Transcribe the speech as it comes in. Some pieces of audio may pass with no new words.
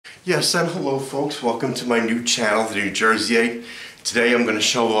Yes, and hello folks, welcome to my new channel, The New Jersey 8. Today I'm going to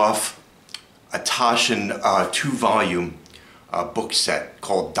show off a Taschen 2-volume book set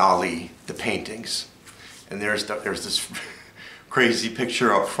called Dali, The Paintings. And there's this crazy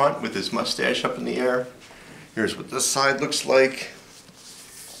picture up front with his mustache up in the air. Here's what this side looks like.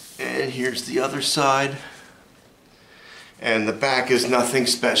 And here's the other side. And the back is nothing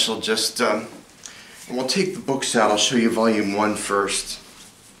special, just, we'll take the books out. I'll show you volume 1 first.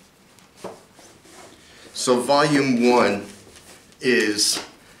 So volume 1 is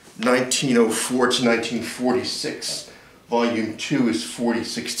 1904 to 1946. Volume 2 is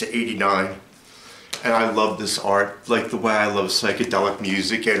 46 to 89. And I love this art, like the way I love psychedelic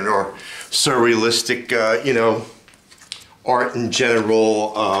music and or surrealistic, art in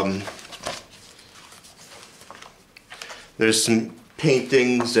general. There's some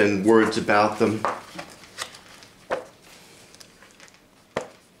paintings and words about them.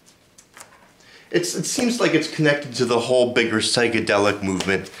 It seems like it's connected to the whole bigger psychedelic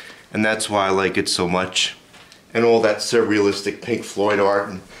movement, and that's why I like it so much. And all that surrealistic Pink Floyd art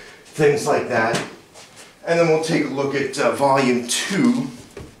and things like that. And then we'll take a look at volume 2.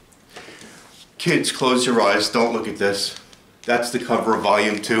 Kids, close your eyes, don't look at this. That's the cover of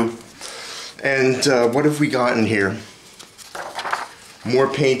volume 2. And what have we got in here? More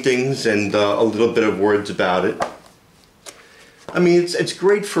paintings and a little bit of words about it. I mean, it's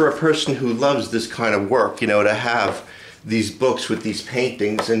great for a person who loves this kind of work, to have these books with these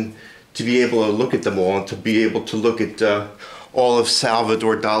paintings and to be able to look at them all and to be able to look at all of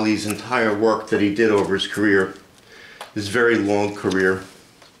Salvador Dali's entire work that he did over his career, his very long career.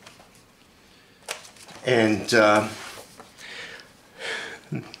 And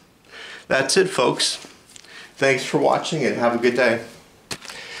that's it, folks. Thanks for watching and have a good day.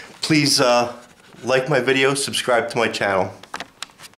 Please like my video, subscribe to my channel.